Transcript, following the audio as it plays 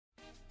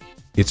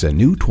It's a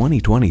new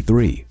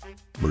 2023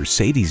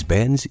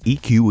 Mercedes-Benz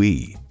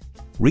EQE.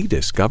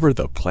 Rediscover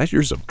the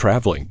pleasures of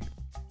traveling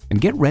and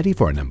get ready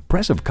for an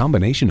impressive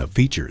combination of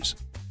features: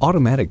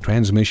 automatic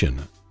transmission,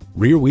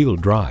 rear-wheel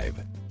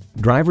drive,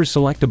 driver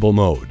selectable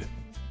mode,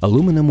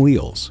 aluminum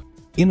wheels,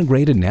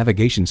 integrated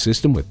navigation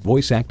system with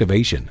voice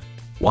activation,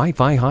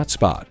 Wi-Fi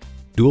hotspot,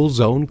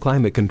 dual-zone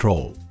climate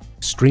control,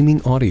 streaming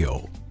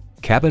audio,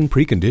 cabin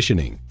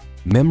preconditioning,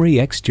 memory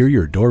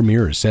exterior door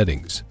mirror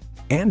settings,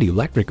 and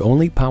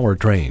electric-only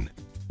powertrain.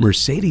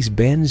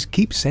 Mercedes-Benz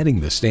keeps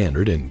setting the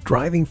standard and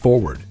driving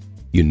forward.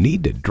 You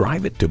need to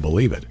drive it to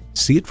believe it.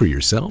 See it for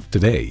yourself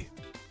today.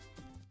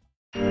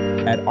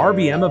 At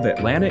RBM of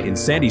Atlanta in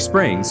Sandy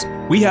Springs,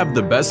 we have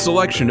the best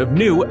selection of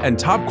new and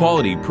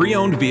top-quality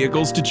pre-owned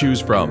vehicles to choose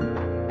from.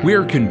 We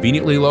are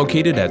conveniently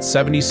located at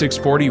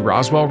 7640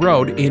 Roswell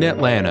Road in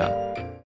Atlanta.